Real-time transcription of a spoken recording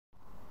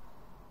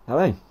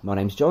Hello, my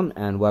name's John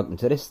and welcome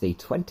to this, the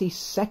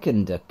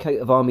 22nd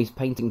Coat of Armies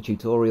painting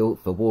tutorial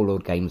for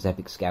Warlord Games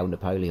Epic Scale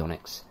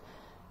Napoleonics.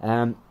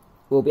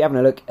 We'll be having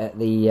a look at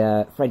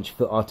the French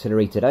foot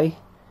artillery today,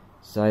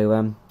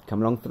 so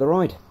come along for the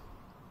ride.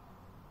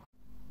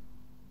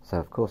 So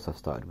of course I've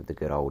started with the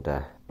good old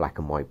black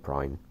and white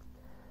prime,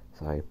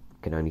 so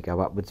can only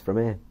go upwards from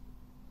here.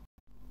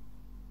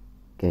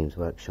 Games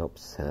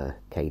Workshop's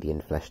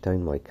Cadian Flesh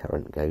Tone, my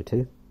current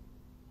go-to.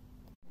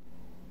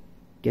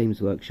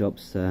 Games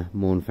Workshop's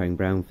Mournfang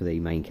Brown for the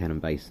main cannon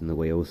base and the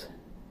wheels.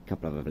 A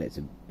couple of other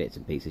bits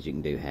and pieces you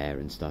can do hair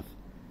and stuff.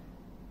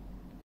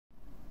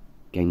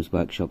 Games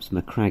Workshop's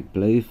Macragge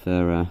Blue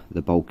for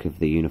the bulk of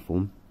the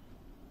uniform.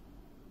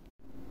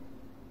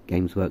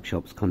 Games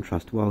Workshop's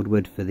Contrast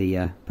Wildwood for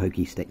the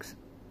pokey sticks.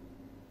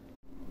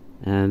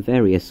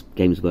 Various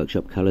Games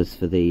Workshop colours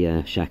for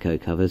the Shako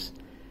covers.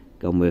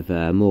 Gone with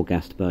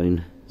Morghast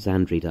Bone,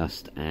 Zandri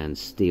Dust and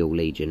Steel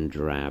Legion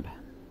Drab.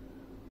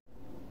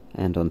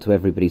 And on to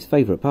everybody's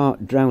favourite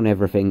part, drown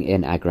everything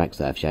in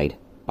Agrax Earthshade.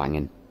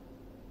 Bangin'.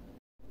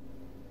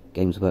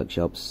 Games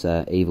Workshop's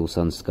Evil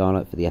Sun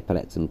Scarlet for the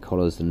epaulets and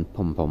collars and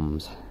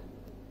pom-poms.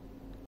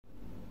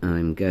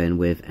 I'm going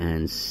with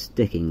and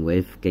sticking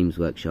with Games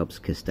Workshop's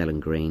Castellan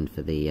Green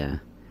for the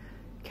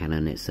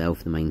cannon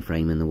itself, the main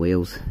frame and the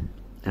wheels.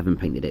 I haven't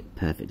painted it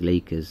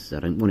perfectly because I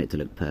don't want it to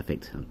look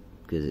perfect,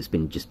 because it's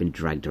just been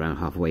dragged around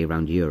halfway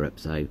around Europe,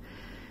 so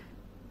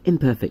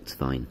imperfect's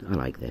fine. I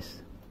like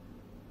this.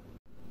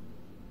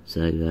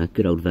 So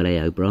good old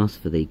Vallejo brass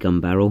for the gun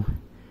barrel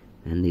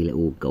and the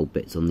little gold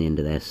bits on the end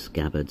of their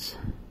scabbards.